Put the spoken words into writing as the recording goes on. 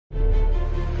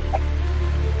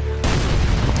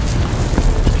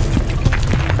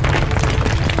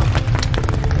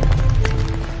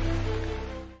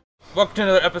welcome to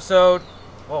another episode.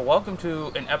 Well, welcome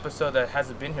to an episode that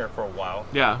hasn't been here for a while.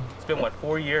 Yeah. It's been, what,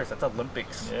 4 years? That's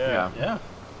Olympics. Yeah.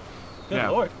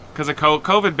 Good Lord. Because of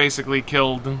COVID basically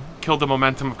killed the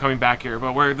momentum of coming back here.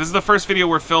 But this is the first video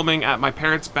we're filming at my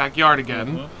parents' backyard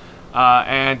again.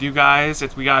 And you guys,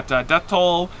 we got Death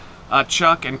Toll,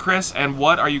 Chuck, and Chris. And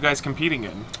what are you guys competing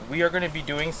in? We are going to be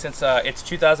doing, since it's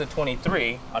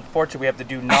 2023, unfortunately we have to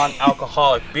do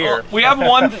non-alcoholic beer. Well, we have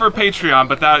one for Patreon,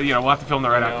 but that, we'll have to film that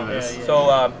right after this. So,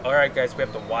 all right, guys, we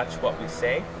have to watch what we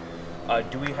say.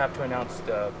 Do we have to announce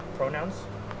the pronouns?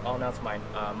 I'll announce mine.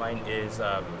 Mine is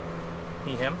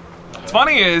he, him. What's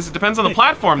funny is, it depends on the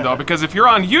platform, though, because if you're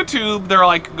on YouTube, they're,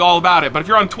 like, all about it. But if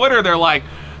you're on Twitter, they're like,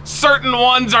 certain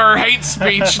ones are hate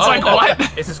speech. It's like,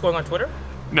 what? Is this going on Twitter?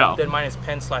 No. Then mine is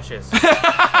pen/is.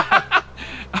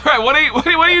 All right, what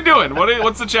are you doing?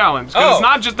 What's the challenge? Because it's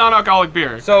not just non-alcoholic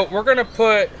beer. So we're gonna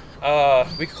put,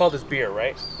 we could call this beer,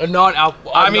 right? A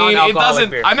non-alcoholic. I mean, it doesn't.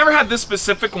 Beer. I never had this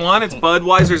specific one. It's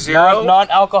Budweiser Zero.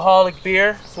 Non-alcoholic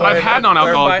beer. But I've had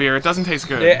non-alcoholic beer. It doesn't taste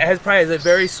good. It has probably a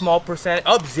very small percentage.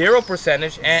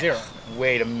 0%. And Zero.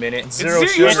 Wait a minute. Zero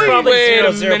sugar. It's probably Wait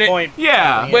a 0 minute. point.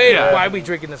 Yeah. Wait, yeah. why are we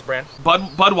drinking this brand?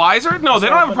 Budweiser? No, they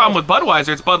don't have a problem with Budweiser.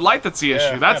 It's Bud Light that's the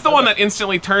issue. That's the one that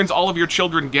instantly turns all of your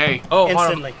children gay. Oh,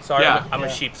 instantly. Sorry, Yeah. I'm a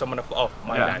sheep, so I'm gonna. Oh,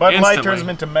 my bad. Bud Light Instantly. turns them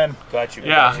into men. Got you.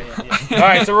 Yeah. All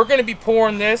right, so we're gonna be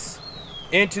pouring this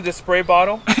into the spray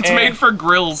bottle. It's made for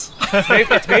grills.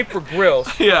 It's made for grills.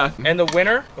 Yeah. And the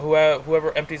winner,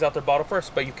 whoever empties out their bottle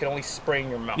first, but you can only spray in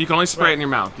your mouth. You can only spray it in your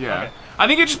mouth. Yeah. Okay. I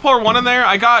think you just pour one in there.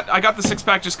 I got the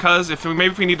 6-pack just cause maybe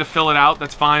if we need to fill it out,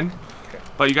 that's fine. Okay.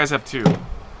 But you guys have 2.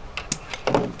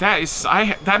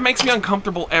 That makes me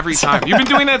uncomfortable every time. You've been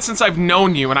doing that since I've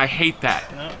known you, and I hate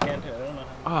that. No, can't do it. I don't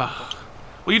know.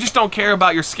 Well, you just don't care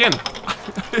about your skin,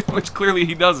 which clearly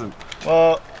he doesn't.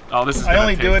 Well, oh, this is. I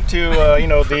only do it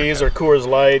to these or Coors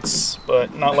Lights,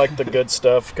 but not like the good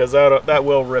stuff because that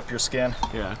will rip your skin.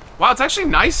 Yeah. Wow, it's actually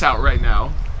nice out right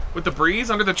now. With the breeze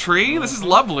under the tree, this is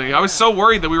lovely. I was so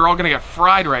worried that we were all gonna get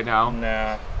fried right now.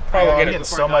 Nah. Probably getting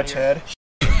so much head.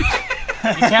 You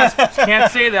can't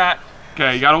say that.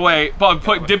 Okay, you gotta wait.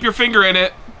 But dip your finger in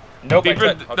it. Nope.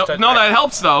 No, that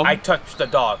helps though. I touched the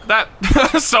dog. That.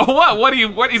 So what?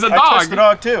 What? He's a dog. I touched the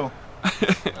dog too.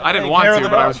 I didn't want to,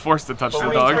 but I was forced to touch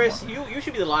the dog. Chris, you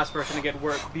should be the last person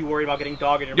to be worried about getting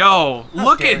dog in your mouth. Yo,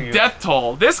 look at Death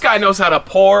Toll. This guy knows how to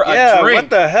pour a drink. What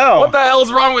the hell? What the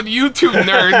hell's wrong with you two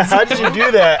nerds? How did you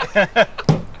do that?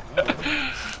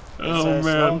 Oh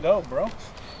man. Go, bro.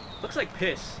 Looks like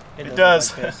piss. It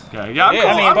does. Okay, yeah,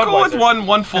 I'm cool with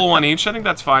one full one each. I think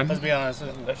that's fine. Let's be honest.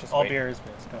 All beer is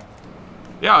piss. Come on.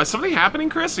 Yeah, is something happening,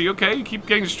 Chris? Are you okay? You keep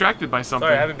getting distracted by something.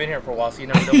 Sorry, I haven't been here for a while, so you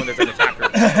never know when there's an attacker.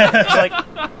 It's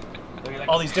like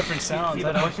all these different sounds. See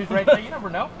the bushes right there? You never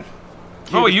know.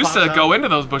 Oh, we used to go into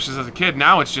those bushes as a kid.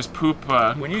 Now it's just poop.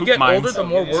 When you get older, the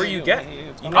more worry you get.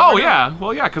 Oh yeah,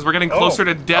 well yeah, because we're getting closer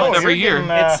to death every year.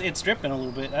 It's dripping a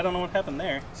little bit. I don't know what happened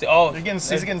there. See, he's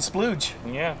getting splooge.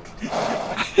 Yeah.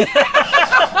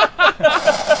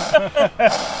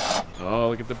 Oh,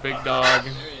 look at the big dog,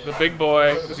 the big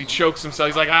boy. As he chokes himself,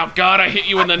 he's like, "Oh God, I hit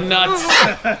you in the nuts."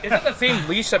 Is that the same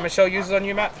leash that Michelle uses on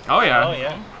you, Matt? Oh yeah. Oh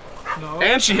yeah. No.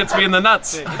 And she hits me in the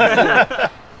nuts. The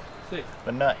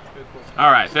nut.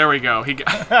 All right, there we go.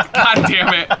 God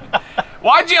damn it.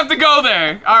 Why'd you have to go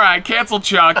there? All right, cancel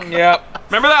Chuck. Yep.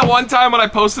 Remember that one time when I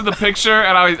posted the picture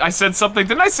and I said something?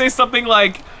 Didn't I say something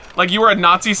like you were a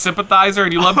Nazi sympathizer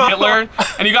and you loved Hitler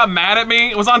and you got mad at me?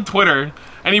 It was on Twitter.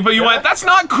 And you went, "That's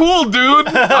not cool, dude."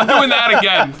 I'm doing that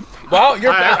again. Well,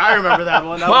 I remember that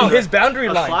one. Wow, his boundary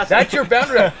line. That's your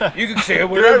boundary line. You can say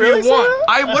whatever you want.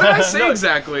 What did I say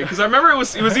exactly? Because I remember it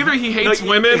was either he hates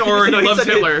women or he loves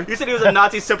Hitler. You said he was a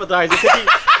Nazi sympathizer.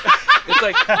 It's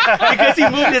like because he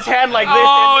moved his hand like this.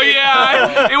 Oh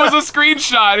yeah, it was a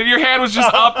screenshot, and your hand was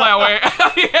just up that way.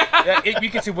 Yeah, you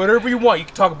can say whatever you want. You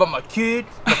can talk about my kid,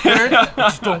 my parents, but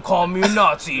just don't call me a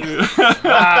Nazi.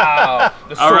 Wow.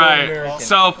 All right. American.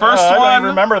 So first I one. don't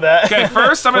remember that. Okay,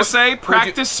 first I'm gonna say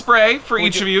practice spray for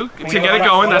each of you to get it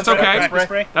going. That's okay.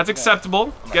 Spray? That's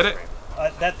acceptable. Get it.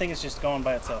 That thing is just going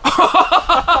by itself.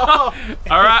 All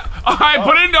right.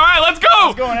 Put it in. All right, let's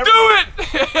go. Do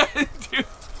it. Dude.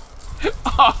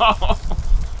 Oh.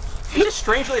 He's just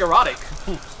strangely erotic.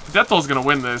 Death Toll's gonna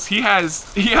win this. He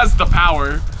has the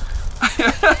power.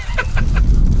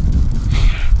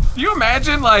 Do you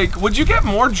imagine, would you get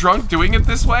more drunk doing it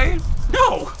this way?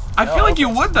 No. I feel like you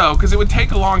would though, because it would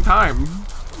take a long time.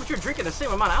 But you're drinking the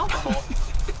same amount of alcohol.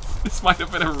 This might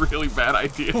have been a really bad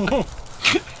idea.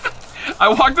 I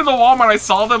walked in the Walmart, I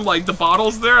saw them, the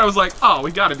bottles there, I was like, oh,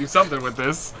 we gotta do something with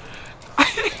this.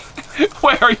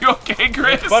 Wait, are you okay,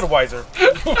 Chris? Budweiser.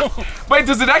 Wait,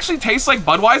 does it actually taste like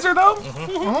Budweiser though?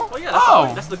 Well,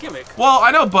 yeah, that's the gimmick. Well,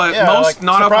 I know, but Yeah, most like,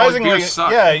 non-alcoholic surprisingly, beers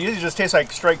suck. yeah, it usually just tastes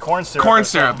like straight corn syrup. Corn or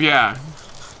syrup, something. yeah.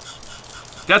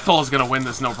 Death Toll is gonna win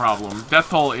this, no problem. Death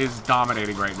Toll is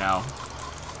dominating right now.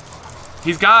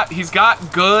 He's got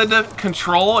good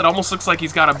control. It almost looks like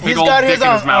he's got a big old dick in his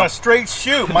on a mouth. straight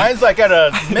shoot. Mine's like at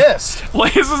a mist. Well,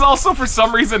 his is also for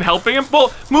some reason helping him.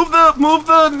 Well, move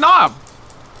the knob.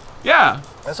 Yeah.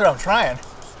 That's what I'm trying.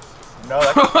 No,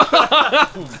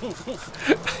 that,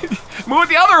 Move it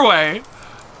the other way.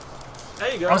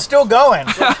 There you go. I'm still going.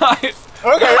 Okay,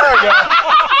 there we go.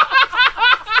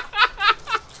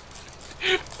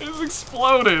 It's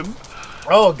exploded.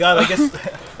 Oh god, I guess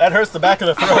that hurts the back of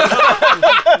the throat.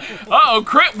 Uh-oh,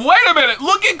 Chris. Wait a minute.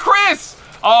 Look at Chris.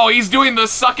 Oh, he's doing the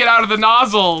suck it out of the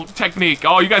nozzle technique.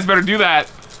 Oh, you guys better do that.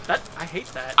 I hate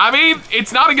that. I mean,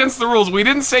 it's not against the rules. We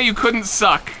didn't say you couldn't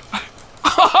suck.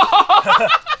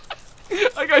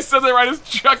 Like I said that right as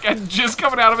Chuck had jizz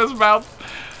coming out of his mouth.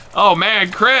 Oh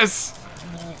man, Chris.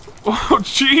 Oh,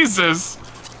 Jesus.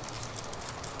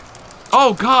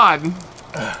 Oh, God.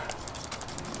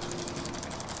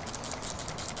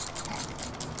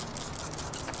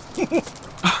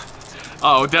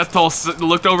 Oh, Death Toll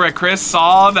looked over at Chris,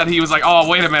 saw that he was like, oh,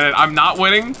 wait a minute, I'm not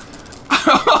winning?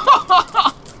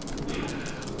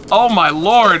 Oh, my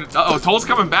Lord. Uh-oh, Toll's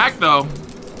coming back, though.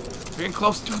 Getting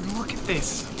close, dude. Look at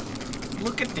this.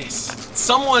 Look at this.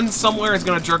 Someone somewhere is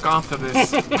going to jerk off to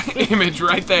this image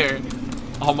right there.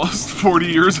 Almost 40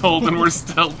 years old, and we're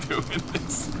still doing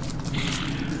this.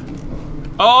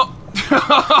 Oh.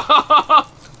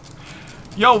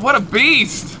 Yo, what a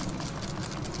beast.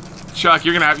 Chuck,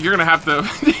 you're gonna have to.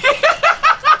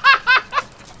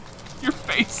 Your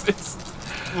faces.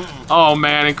 Oh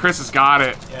man, and Chris has got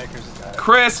it. Yeah, Chris has got it.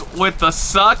 Chris with the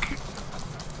suck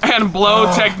and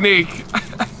blow technique.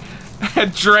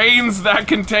 Drains that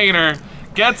container.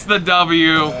 Gets the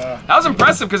W. That was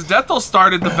impressive because Death Toll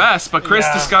started the best, but Chris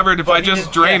discovered if I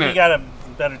just drain it. He got a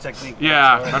better technique.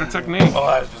 Yeah, better technique. Oh,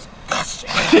 that was just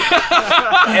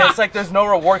and it's like there's no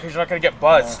reward because you're not gonna get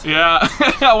buzzed. Yeah.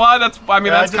 Well, that's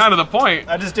kind of the point.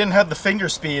 I just didn't have the finger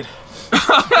speed.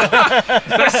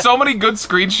 There's so many good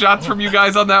screenshots from you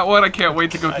guys on that one. I can't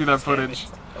wait to go through that footage.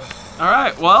 All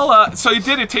right. Well, so you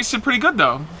did. It tasted pretty good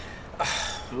though.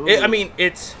 I mean,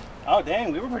 it's. Oh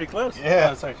dang, we were pretty close. Yeah.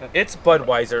 Oh, sorry, Chuck. It's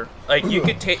Budweiser. Like you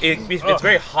could take it. It's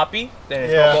very hoppy than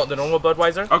the normal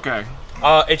Budweiser. Okay.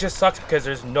 It just sucks because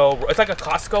there's no. It's like a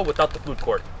Costco without the food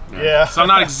court. Yeah. So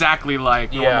not exactly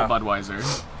like normal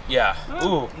Budweiser. Yeah.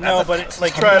 Ooh. No, but it's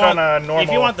like Try it on a normal.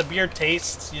 If you want the beer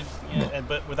taste,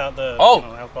 but without the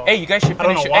alcohol. Hey, you guys should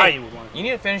finish. I don't know why you would want it. You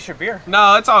need to finish your beer.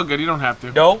 No, it's all good. You don't have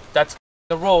to. No, that's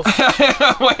the rules. Wait,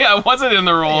 it wasn't in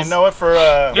the rules. You know what? For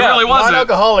It really wasn't.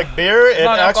 non-alcoholic beer, it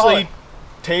Non-alcoholic. actually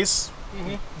tastes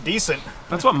decent.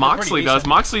 That's what Moxley does.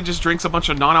 Moxley just drinks a bunch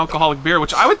of non-alcoholic beer,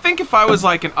 which I would think if I was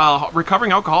like a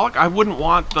recovering alcoholic, I wouldn't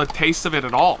want the taste of it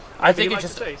at all. I think you it like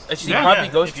just. the taste. He Yeah. probably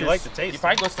goes If to. you like the taste. He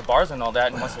probably goes to bars and all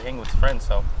that, and wants to hang with his friends.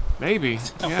 So. Maybe.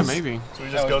 Yeah, maybe. So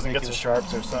he just goes and gets a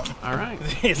Sharps or something. All right.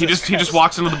 He just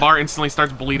walks into the bar, instantly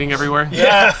starts bleeding everywhere.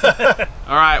 Yeah.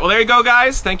 All right. Well, there you go,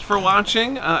 guys. Thank you for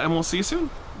watching, and we'll see you soon.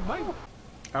 Bye.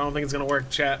 I don't think it's gonna work,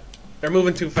 chat. They're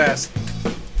moving too fast.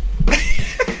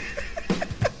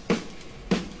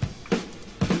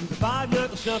 Five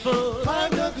knuckle shuffle.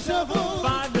 Five knuckle shuffle.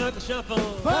 Five knuckle shuffle.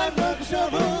 Five knuckle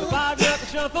shuffle. Five knuckle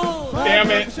shuffle. Damn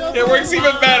it. It works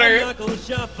even better. Five knuckle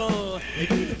shuffle. You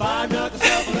do the five knuckle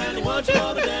shuffle and you want you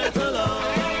all to dance along.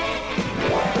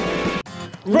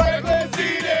 Wreckless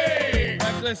Eating!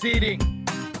 Wreckless Eating!